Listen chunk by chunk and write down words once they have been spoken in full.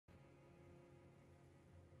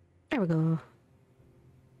There we go.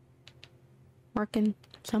 Working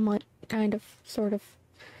somewhat, kind of, sort of.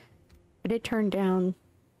 I did turn down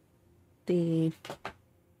the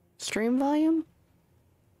stream volume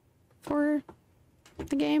for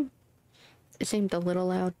the game. It seemed a little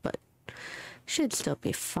loud, but should still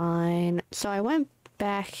be fine. So I went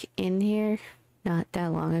back in here not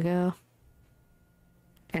that long ago,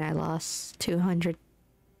 and I lost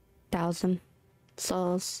 200,000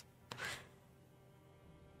 souls.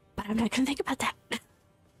 But I'm not gonna think about that.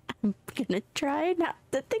 I'm gonna try not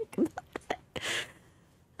to think about that.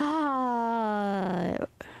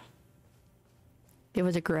 It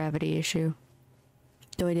was a gravity issue.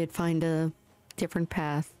 Though I did find a different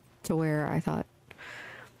path to where I thought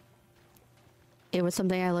it was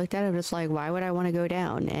something I looked at. It was like, why would I want to go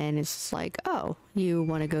down? And it's just like, oh, you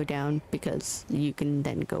want to go down because you can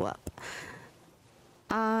then go up.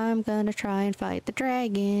 I'm gonna try and fight the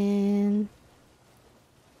dragon.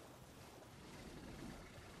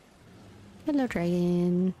 Hello,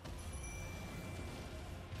 dragon.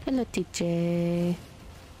 Hello, TJ.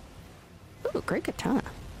 Ooh, great katana.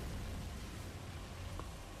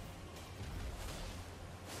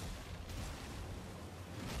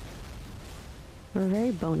 We're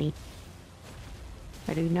very bony.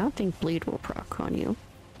 I do not think bleed will proc on you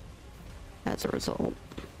as a result.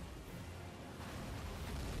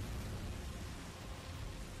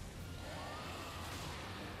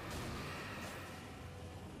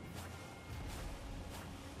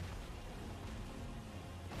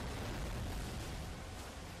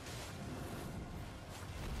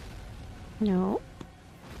 No.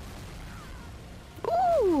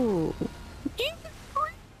 Ooh!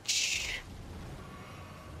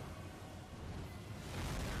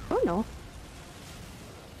 Oh no.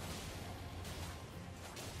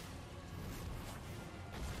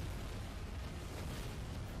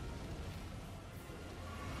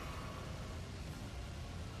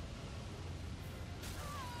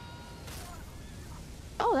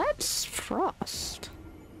 Oh, that's frost.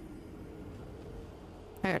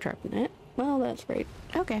 I got trapped in it. Well, that's great.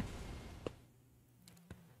 Okay.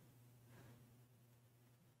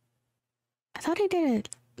 I thought I did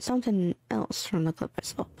something else from the clip I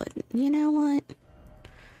saw, but you know what?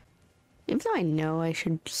 Even though I know I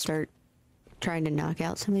should start trying to knock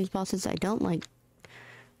out some of these bosses, I don't like...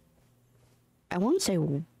 I won't say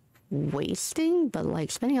wasting, but like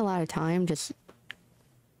spending a lot of time just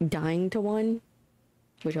dying to one,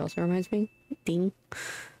 which also reminds me, ding.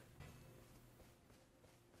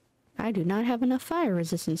 I do not have enough fire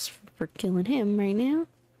resistance for killing him right now.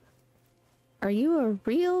 Are you a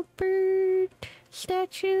real bird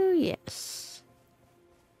statue? Yes.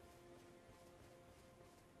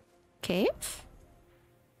 Cave?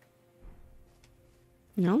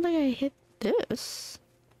 I don't think I hit this.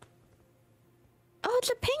 Oh, it's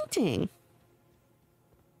a painting!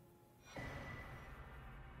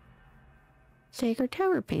 Sacred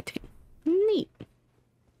Tower painting. Neat.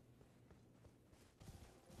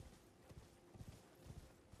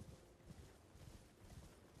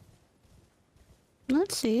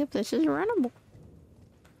 Let's see if this is runnable.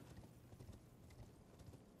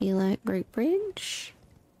 Elite Great Bridge.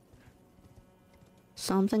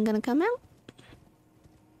 Something gonna come out?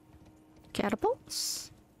 Catapults?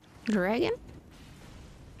 Dragon?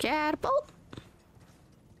 Catapult?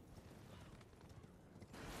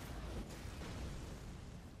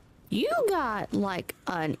 You got like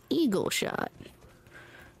an eagle shot.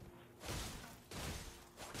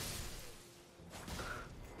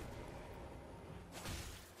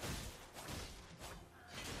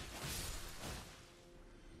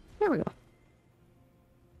 There we go.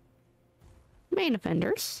 Main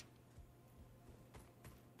offenders.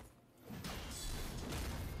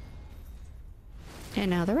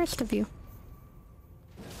 And now the rest of you.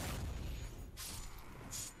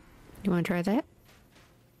 You want to try that?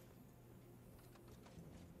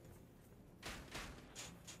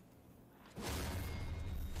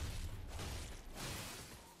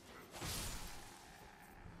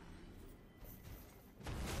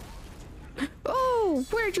 Oh,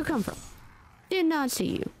 where'd you come from? Did not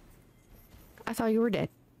see you. I thought you were dead.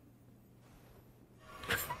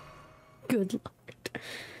 Good luck.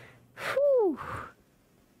 Whew.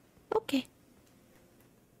 Okay.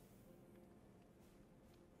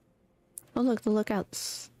 Oh look, the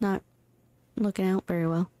lookout's not looking out very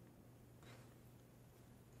well.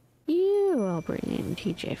 You I'll bring in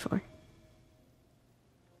TJ for.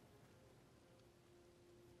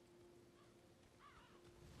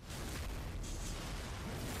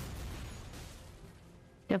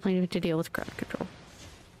 Definitely need to deal with crowd control.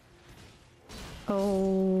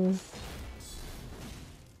 Oh.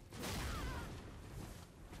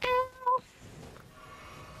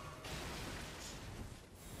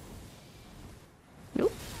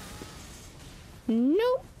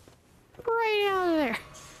 Nope. Right out of there.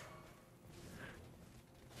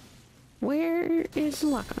 Where is the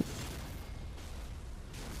lock-on?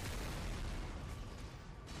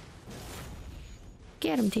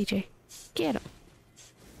 Get him, TJ. Get him.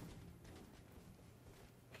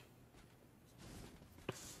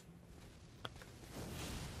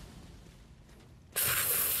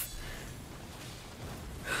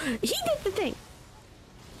 He did the thing.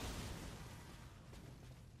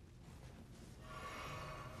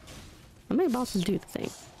 How many bosses do the thing?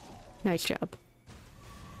 Nice job.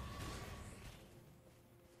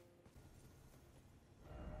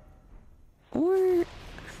 Or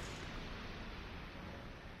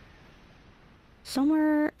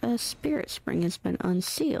somewhere a spirit spring has been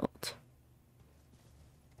unsealed.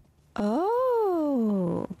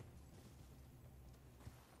 Oh.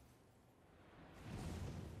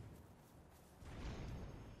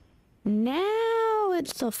 Now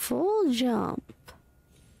it's a full jump.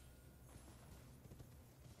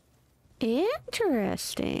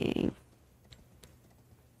 Interesting.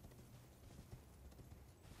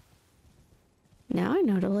 Now I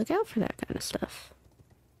know to look out for that kind of stuff.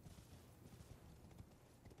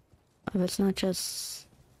 Oh, it's not just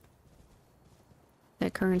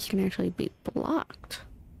that currents can actually be blocked.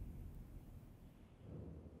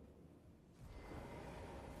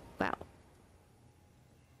 Wow.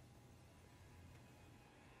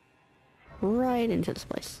 Right into this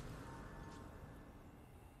place.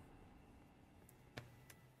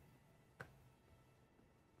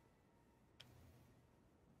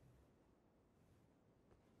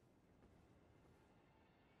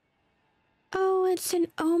 Oh, it's an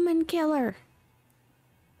omen killer.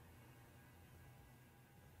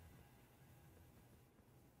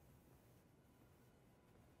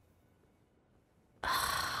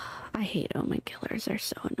 I hate omen killers. They're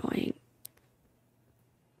so annoying.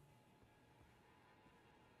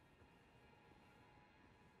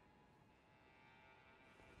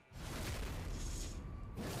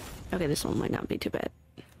 Okay, this one might not be too bad.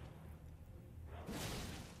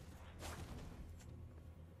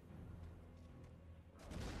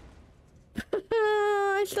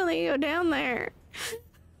 I still need to go down there.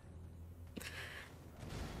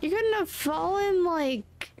 You couldn't have fallen, like,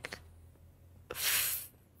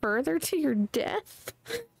 further to your death?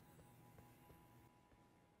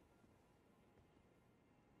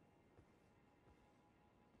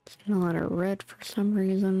 It's getting a lot of red for some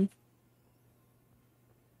reason.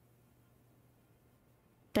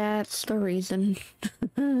 That's the reason.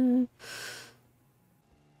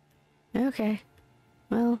 Okay.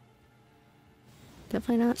 Well,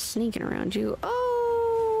 definitely not sneaking around you.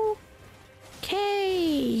 Oh! Okay,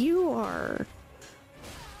 you are...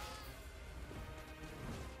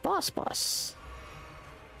 Boss.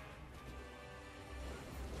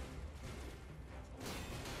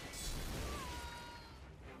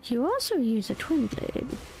 You also use a twin blade.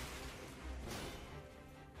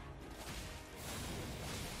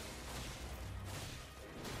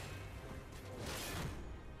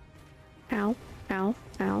 Ow, ow,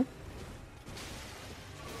 ow.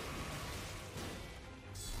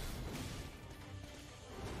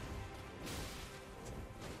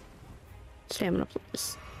 Stamina,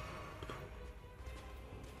 please.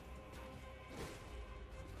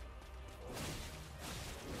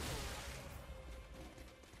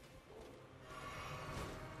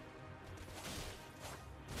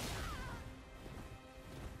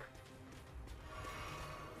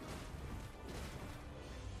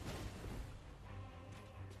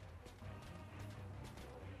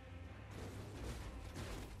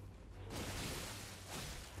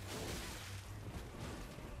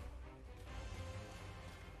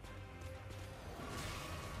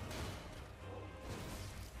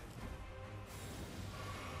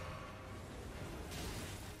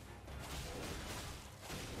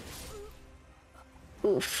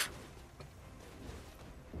 Oof.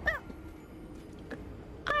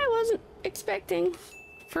 I wasn't expecting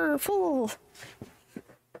for a full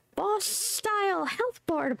boss style health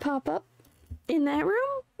bar to pop up in that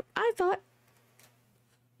room. I thought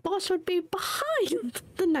boss would be behind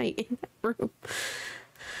the knight in that room.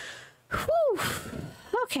 Whew.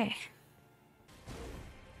 Okay.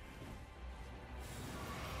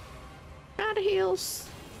 Out of heals.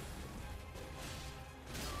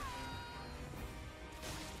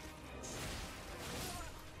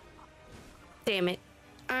 Damn it.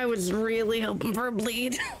 I was really hoping for a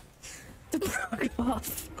bleed to break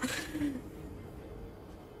off.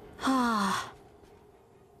 Ah.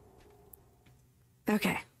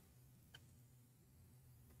 Okay.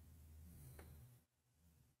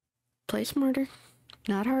 Play smarter,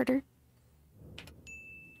 not harder.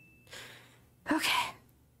 Okay.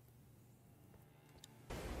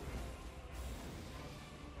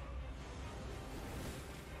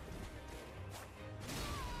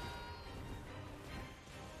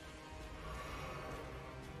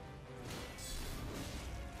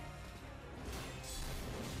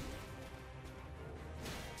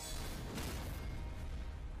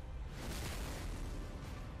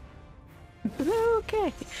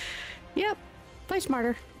 Okay. Yep. Play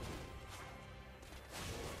smarter.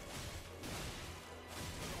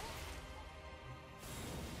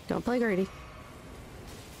 Don't play greedy.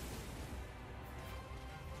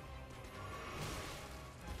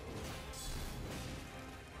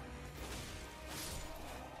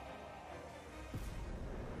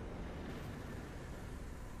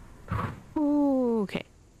 Okay.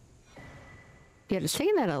 Yeah, just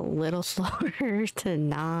taking that a little slower to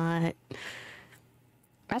not...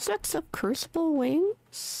 Aspects of Crucible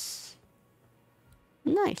Wings?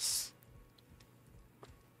 Nice.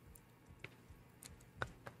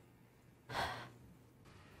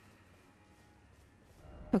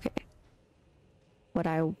 Okay. What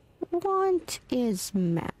I want is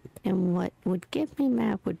map. And what would give me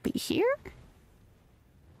map would be here?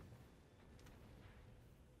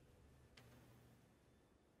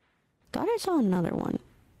 Thought I saw another one.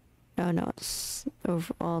 Oh no, it's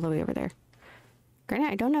over all the way over there.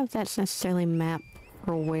 Granted, I don't know if that's necessarily map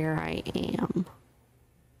for where I am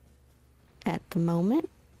at the moment,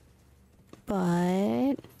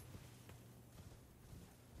 but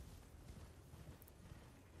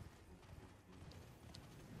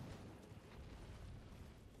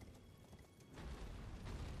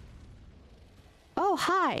oh,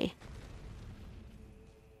 hi.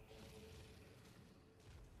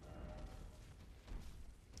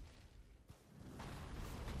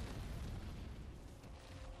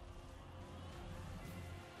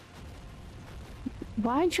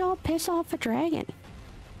 Why'd y'all piss off a dragon?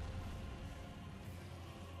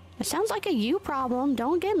 It sounds like a you problem.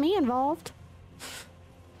 Don't get me involved.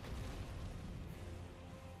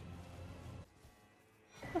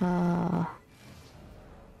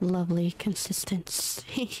 Lovely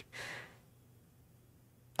consistency.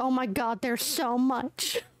 Oh my god, there's so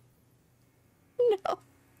much. No.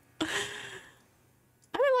 I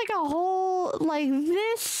mean, like a whole, like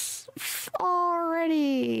this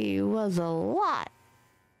already was a lot.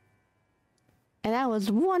 And that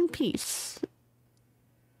was one piece.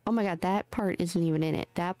 Oh my god, that part isn't even in it.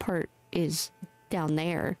 That part is down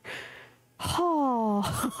there.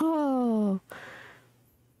 Oh.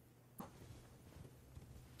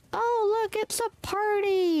 Oh, look, it's a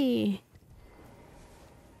party.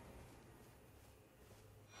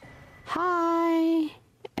 Hi,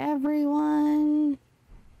 everyone.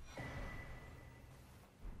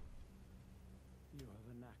 You have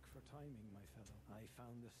a knack for timing, my fellow. I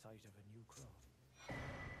found the site of a new cross.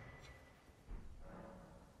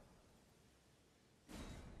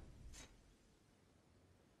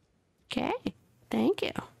 Okay, thank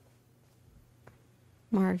you.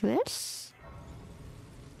 Mark this.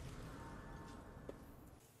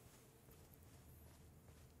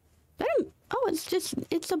 Oh,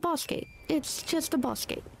 it's a boss gate. It's just a boss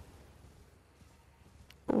gate.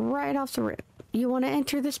 Right off the rip. You want to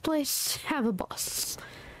enter this place? Have a boss.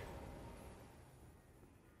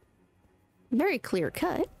 Very clear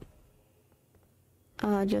cut.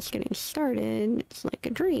 Just getting started. It's like a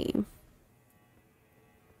dream.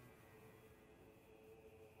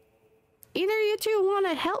 Either you two want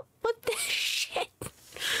to help with this shit?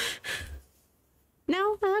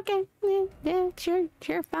 No? Okay. Yeah, sure,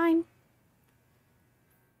 fine.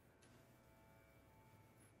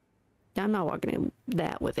 I'm not walking in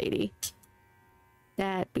that with 80.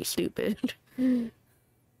 That'd be stupid. I'm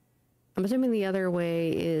assuming the other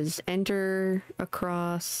way is enter,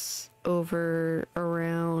 across, over,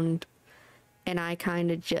 around, and I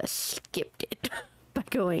kind of just skipped it by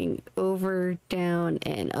going over, down,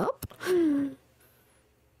 and up.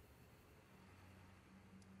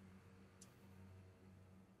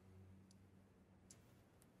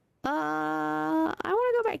 I want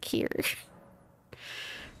to go back here.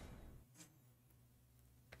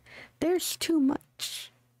 There's too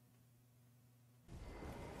much.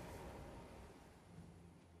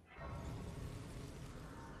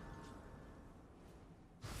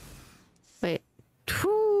 Wait.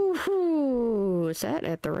 Is that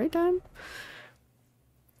at the right time?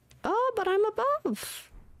 Oh, but I'm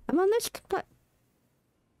above. I'm on this but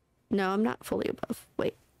no, I'm not fully above.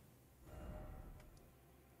 Wait.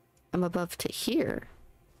 I'm above to here.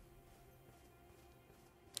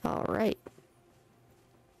 Alright.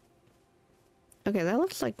 Okay, that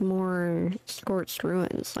looks like more scorched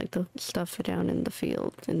ruins, like the stuff down in the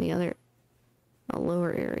field in the other, a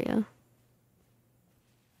lower area.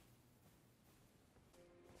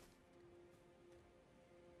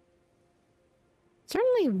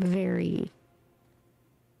 Certainly very...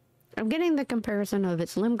 I'm getting the comparison of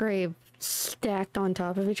its Limgrave stacked on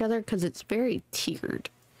top of each other because it's very tiered.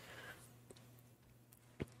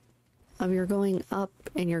 You're going up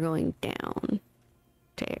and you're going down.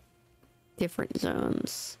 different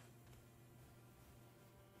zones.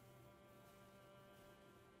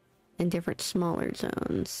 And different smaller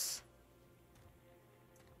zones.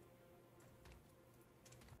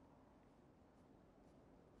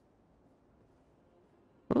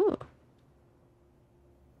 Ooh.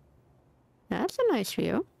 That's a nice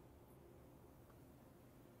view.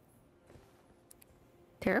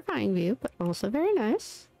 Terrifying view, but also very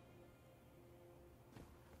nice.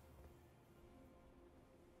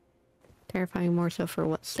 Terrifying more so for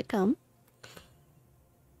what's to come.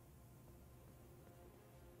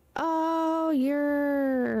 Oh,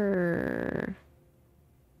 you're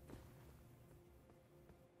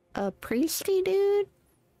a priesty dude?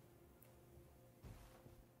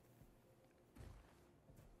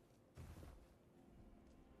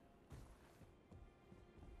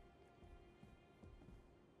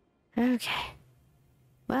 Okay.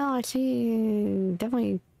 Well, I see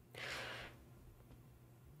definitely.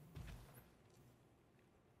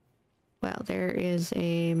 Well, there is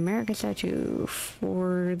a America statue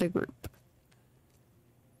for the group.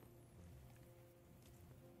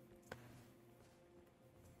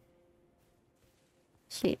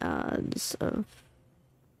 What's the odds of...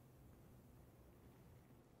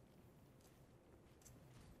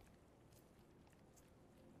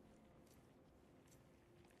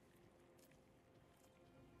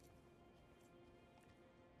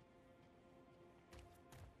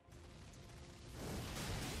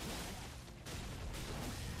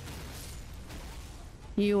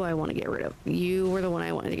 You I want to get rid of. You were the one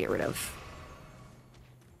I wanted to get rid of.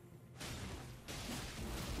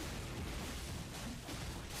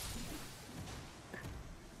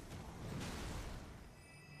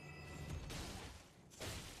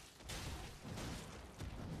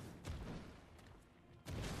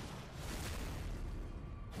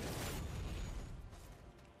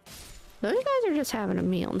 Those guys are just having a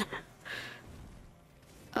meal now.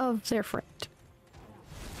 Of their friend.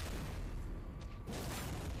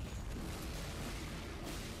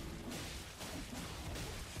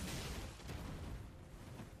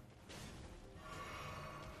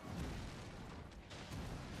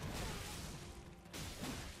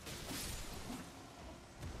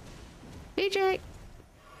 DJ!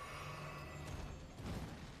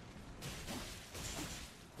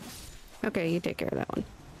 Okay, you take care of that one.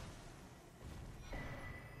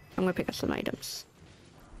 I'm gonna pick up some items.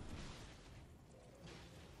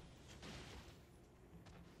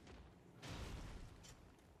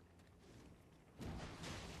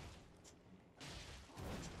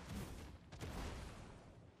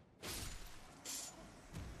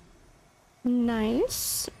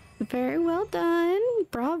 Nice. Very well done.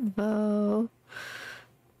 Bravo.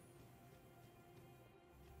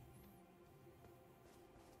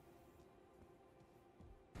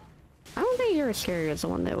 I don't think you're as scary as the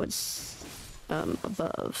one that was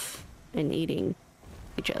above and eating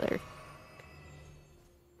each other.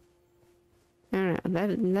 I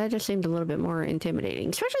don't know. That just seemed a little bit more intimidating.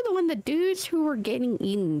 Especially the one the dudes who were getting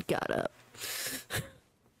eaten got up.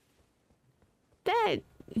 That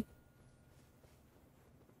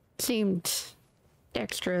seemed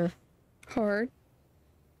extra hard.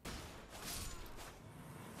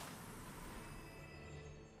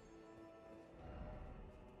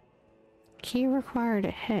 Key required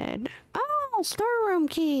ahead. Oh, storeroom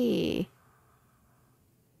key.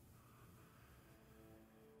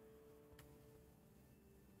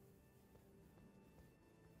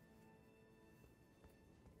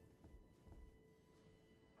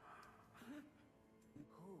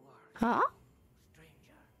 Huh?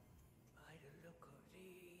 Stranger, by the look of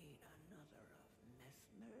thee, another of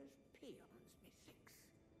Messmer's peons, methinks.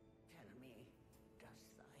 Tell me, does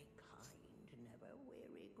thy kind never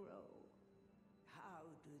weary grow? How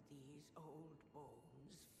do these old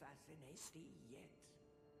bones fascinate thee yet?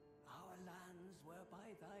 Our lands were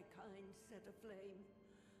by thy kind set aflame,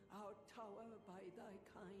 our tower by thy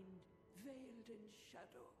kind veiled in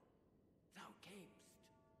shadow. Thou camest,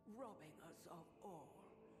 robbing us of all,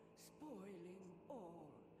 spoiling all.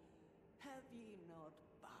 Have ye not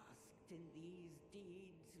basked in these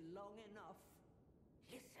deeds long enough?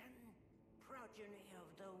 Listen, progeny of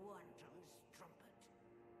the wanton's trumpet.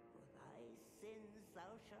 For thy sins thou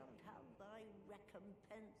shalt have thy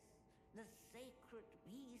recompense. The sacred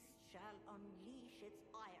beast shall unleash its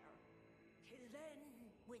ire. Till then,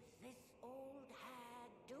 with this old hag,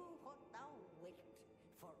 do what thou wilt,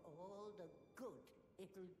 for all the good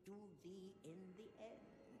it'll do thee in the end.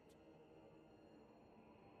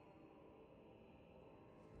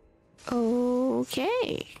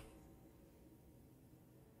 Okay.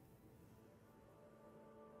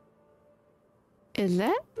 Is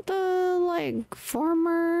that the, like,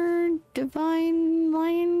 former Divine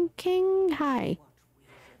Lion King? Hi. What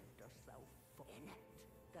reason dost thou in it,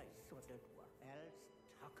 thy sordid work? Else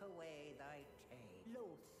tuck away thy tail,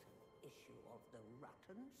 loathsome issue of the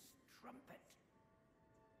rotten strumpet.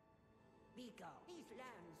 Begone, these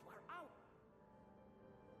lands were out.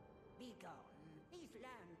 Begone, these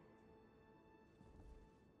lands.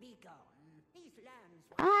 Begone, these lands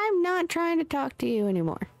were. I'm not trying to talk to you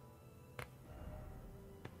anymore.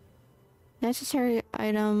 Necessary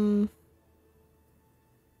item.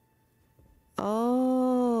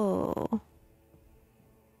 Oh.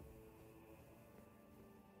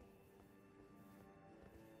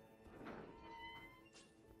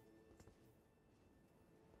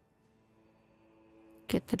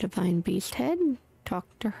 Get the divine beast head. Talk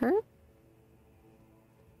to her.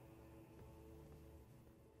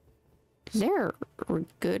 Is there a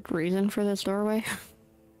good reason for this doorway?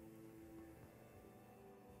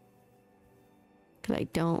 Because I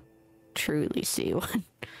don't truly see one.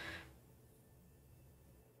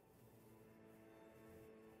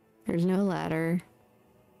 There's no ladder.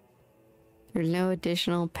 There's no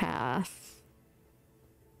additional path.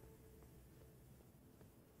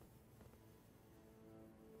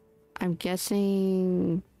 I'm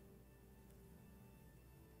guessing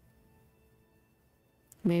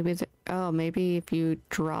maybe maybe if you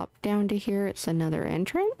drop down to here it's another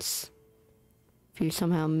entrance? If you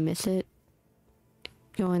somehow miss it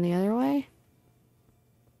going the other way?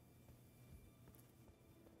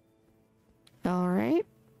 Alright.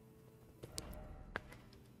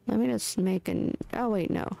 Let me just make an... Oh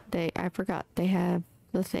wait, no. I forgot. They have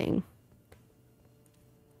the thing.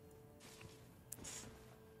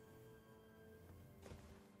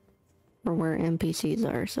 Or where NPCs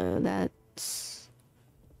are, so that's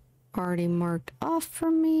already marked off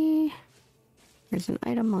for me. There's an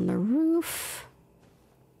item on the roof.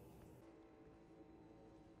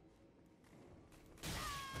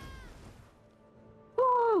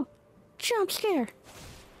 Whoa! Jump scare!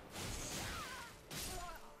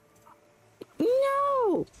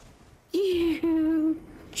 No! You...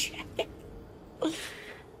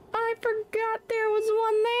 I forgot there was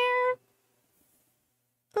one there!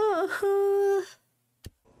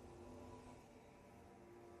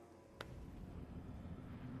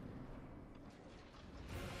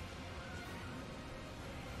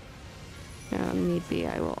 Need be,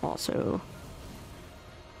 I will also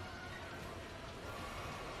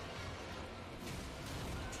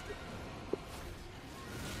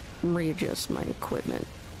readjust my equipment,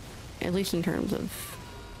 at least in terms of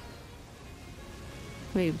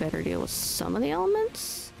maybe better deal with some of the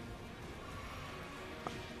elements.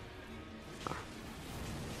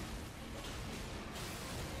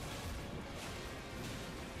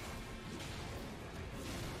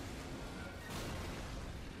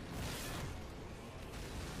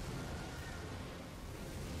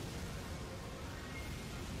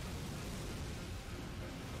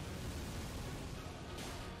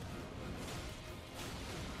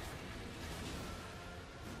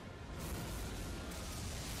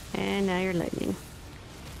 And now you're lightning.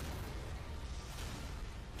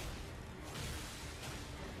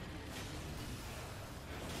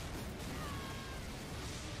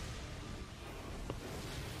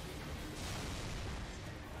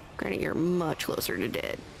 Granted, you're much closer to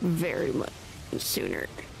dead. Very much sooner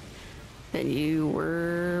than you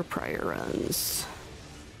were prior runs.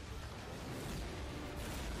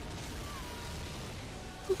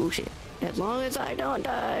 Oh shit. As long as I don't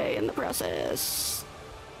die in the process.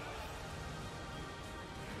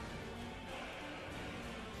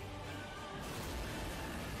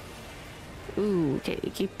 Ooh, okay,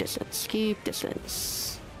 keep distance, keep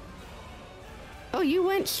distance. Oh, you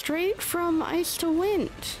went straight from ice to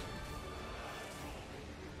wind.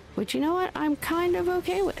 Which, you know what, I'm kind of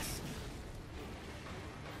okay with.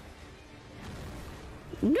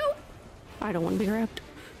 Nope! I don't want to be grabbed.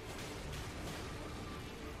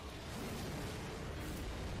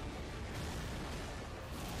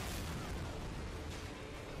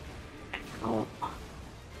 Oh.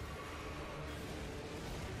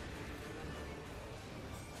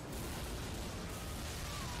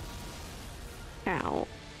 Ow.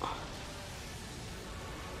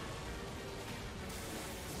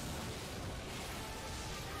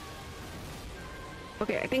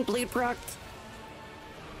 Okay, I think bleed proc.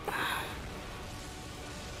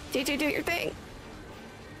 DJ, do your thing.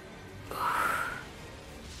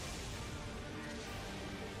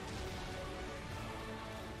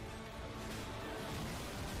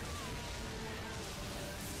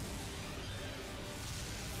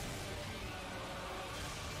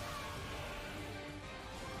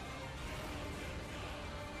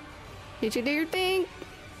 Did you do your thing?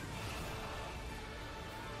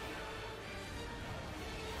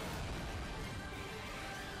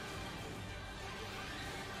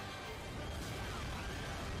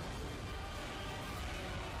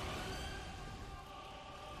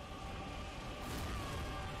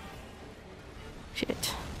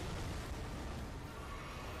 Shit.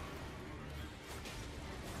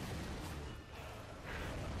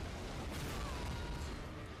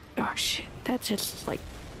 Oh shit, that's just like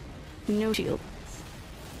no shield.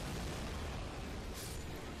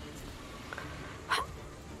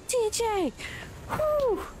 DJ!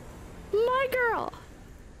 Whew! My girl!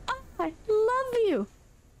 I love you!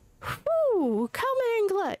 Whew! Come in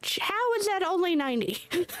clutch! How is that only 90?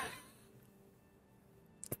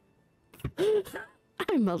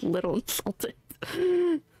 I'm a little insulted.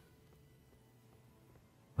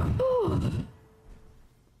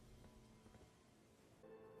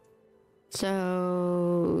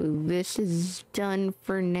 So this is done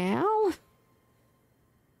for now?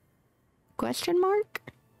 Question mark?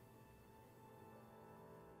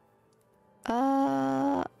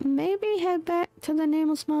 Maybe head back to the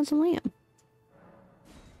Nameless Mausoleum.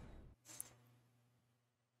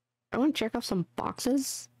 I want to check off some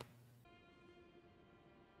boxes.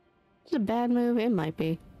 It's a bad move, it might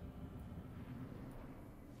be.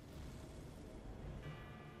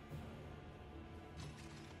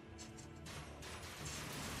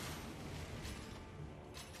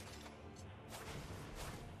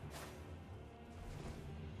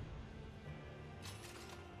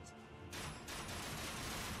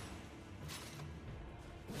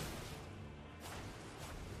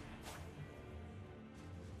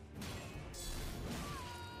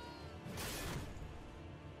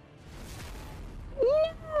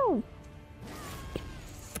 No!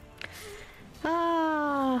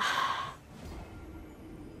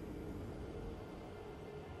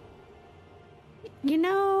 You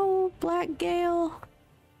know, Black Gale,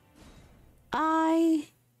 I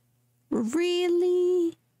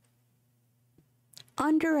really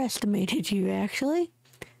underestimated you, actually.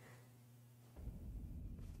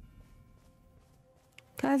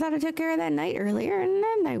 I thought I took care of that knight earlier, and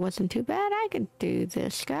that knight wasn't too bad. I could do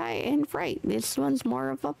this guy, and right, this one's more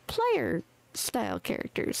of a player style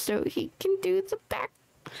character, so he can do the back.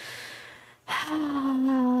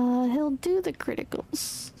 He'll do the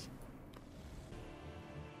criticals.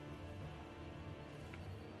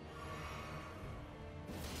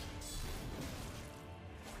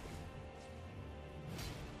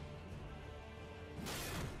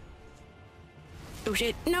 Oh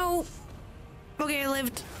shit, no! Okay, I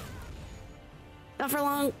lived. Not for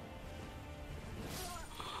long.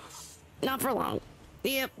 Not for long.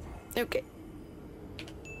 Yep, okay.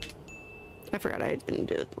 I forgot I didn't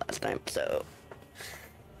do it last time, so...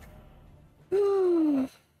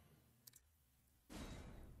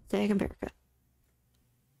 Second paragraph.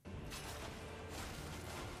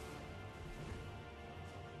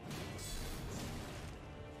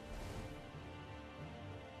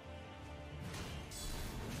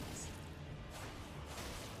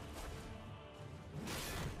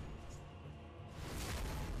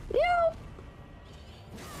 No!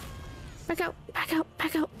 Back out, back out,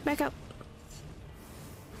 back out, back out.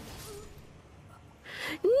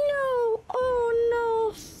 No! Oh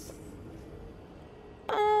no!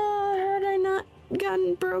 Had I not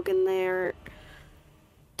gotten broken there?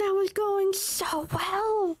 That was going so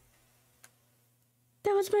well!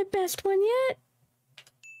 That was my best one yet!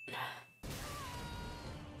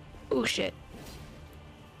 Oh shit.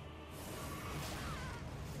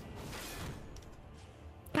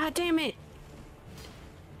 God damn it!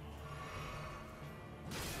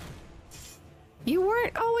 You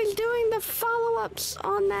weren't always doing the follow-ups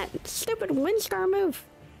on that stupid Windscar move.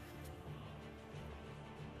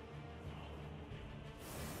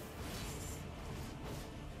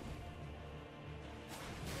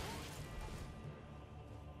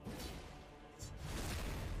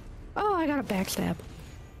 Oh, I got a backstab.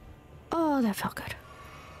 Oh, that felt good.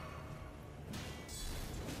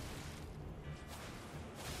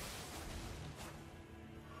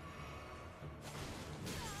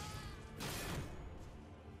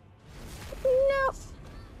 No!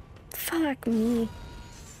 Fuck me.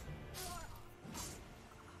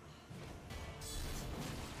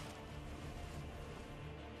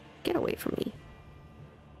 Get away from me.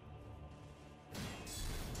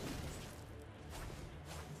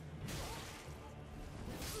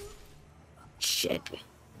 Shit.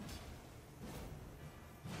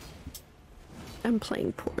 I'm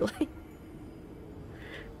playing poorly.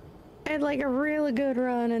 I had like a really good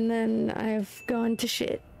run and then I've gone to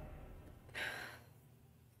shit.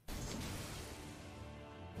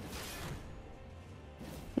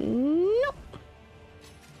 Nope.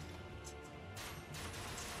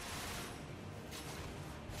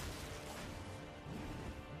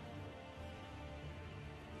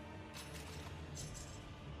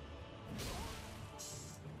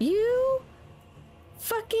 You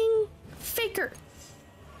fucking faker.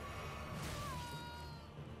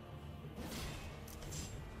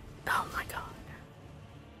 Oh my god.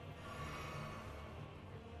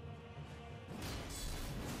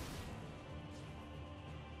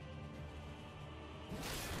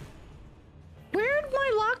 Where'd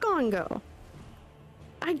my lock-on go?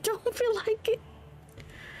 I don't feel like it.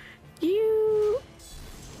 You...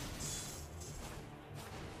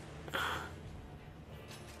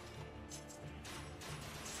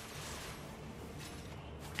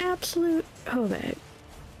 Absolute hobag.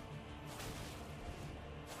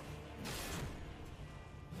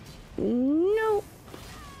 No.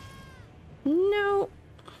 No.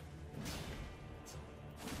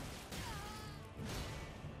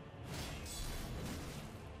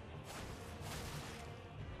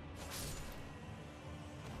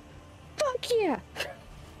 Fuck yeah.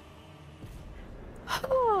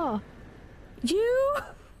 Oh, you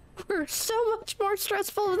were so much more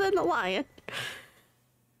stressful than the lion.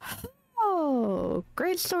 Oh,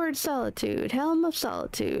 Great Sword Solitude, Helm of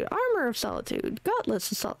Solitude, Armor of Solitude,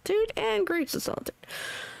 Gauntlets of Solitude, and Greaves of Solitude.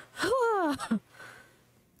 Ah.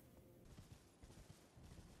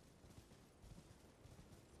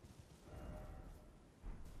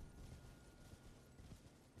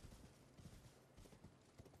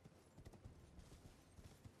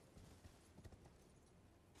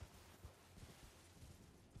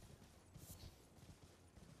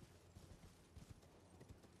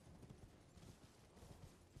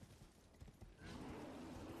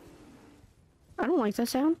 I don't like that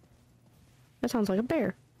sound. That sounds like a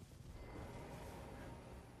bear.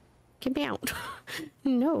 Get me out.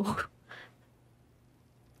 No.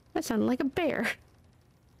 That sounded like a bear.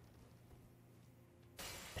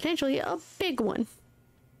 Potentially a big one.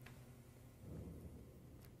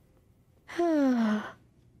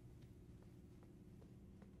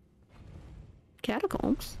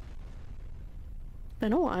 Catacombs.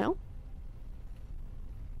 Been a while.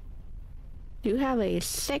 You have a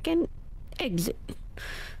second exit.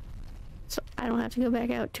 So I don't have to go back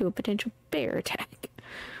out to a potential bear attack.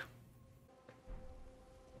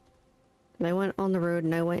 I went on the road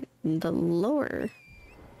and I went the lower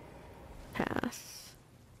path.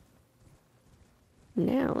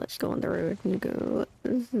 Now let's go on the road and go.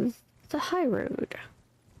 This is the high road.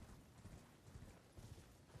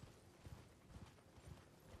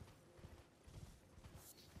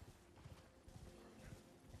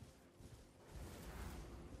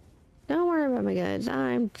 Don't worry about me, guys.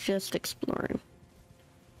 I'm just exploring.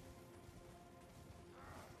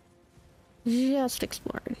 Just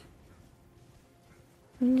exploring.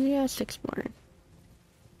 Just exploring.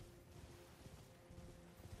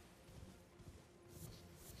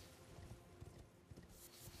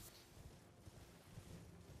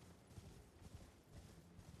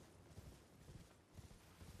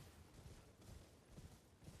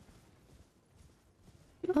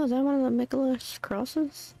 Oh, is that one of the Michaelis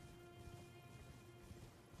crosses?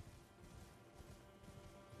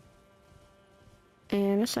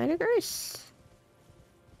 And a site of grace.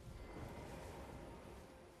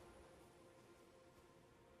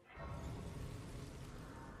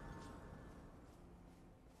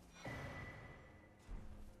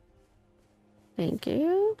 Thank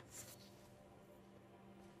you.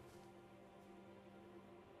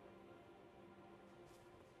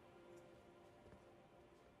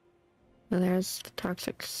 And there's the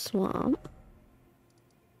toxic swamp.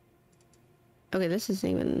 Okay, this is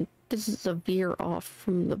a veer off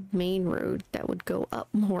from the main road that would go up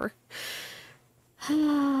more. Hello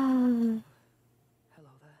there.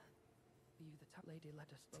 Are you the tap lady let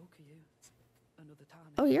us spoke? Are you another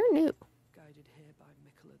time? Oh, you're new. Guided here by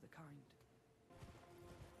Miquella the Kind.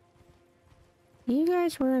 You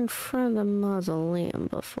guys were in front of the mausoleum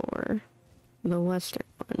before. The western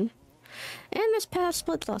one. And this path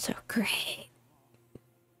splits also. Great.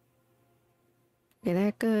 Okay,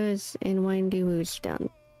 that goes in Windy Woods down.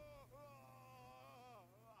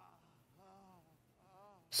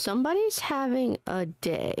 Somebody's having a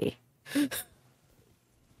day.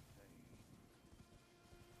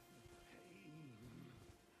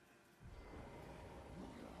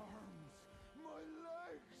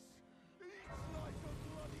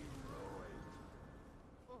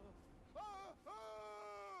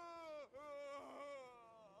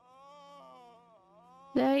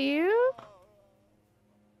 That you?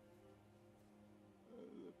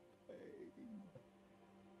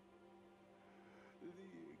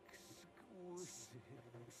 The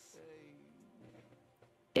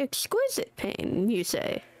Exquisite pain, you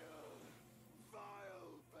say? Vile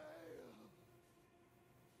bale!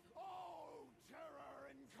 Oh, terror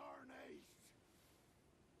incarnate!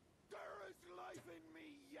 There is life in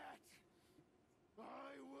me yet!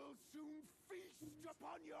 I will soon feast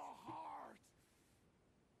upon your heart!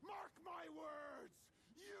 Mark my words!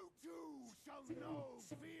 You too shall know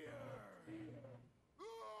fear!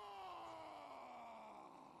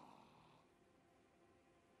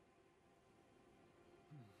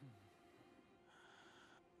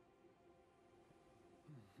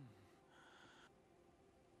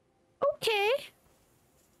 Okay.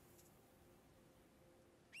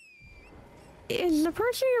 Is the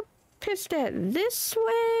person you're pissed at this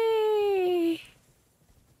way?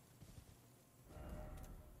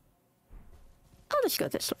 I'll just go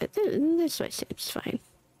this way. This way seems fine.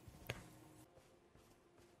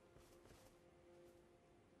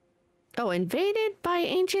 Oh, invaded by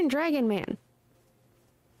ancient dragon man.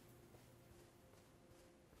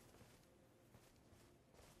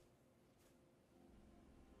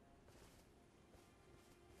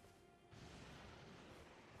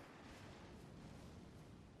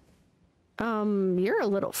 You're a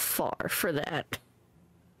little far for that.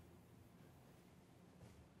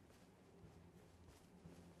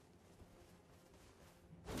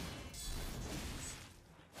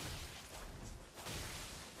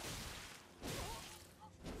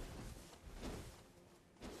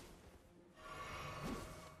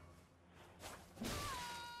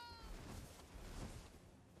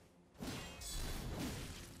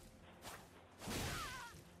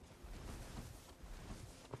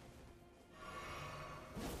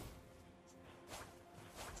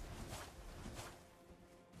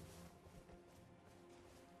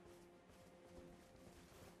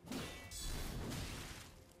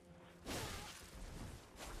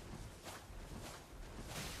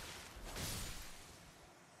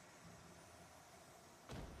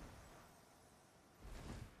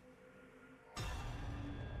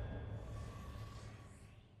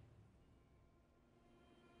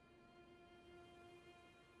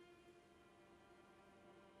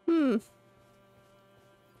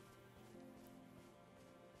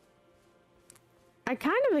 I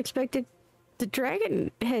kind of expected the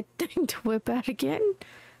dragon head thing to whip out again.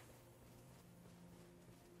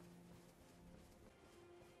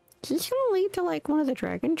 Is this gonna lead to like one of the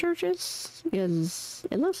dragon churches? Because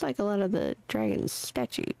it looks like a lot of the dragon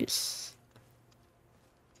statues.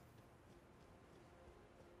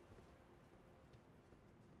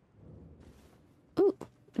 Ooh,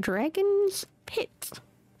 Dragon's Pit.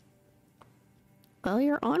 Well,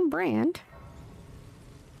 you're on brand.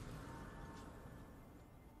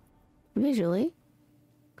 Visually.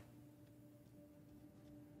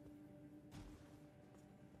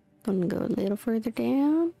 Gonna go a little further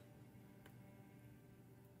down.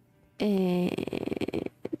 And...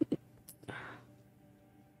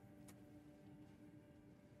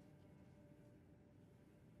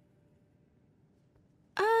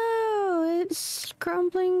 oh, it's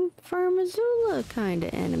Crumbling Farmazula kind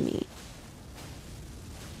of enemy.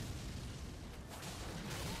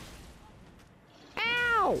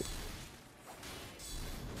 Ow!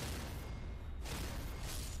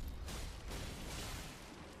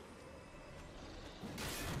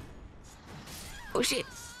 Oh shit.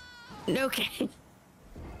 Okay.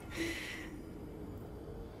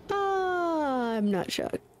 I'm not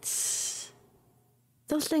shocked.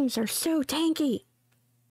 Those things are so tanky.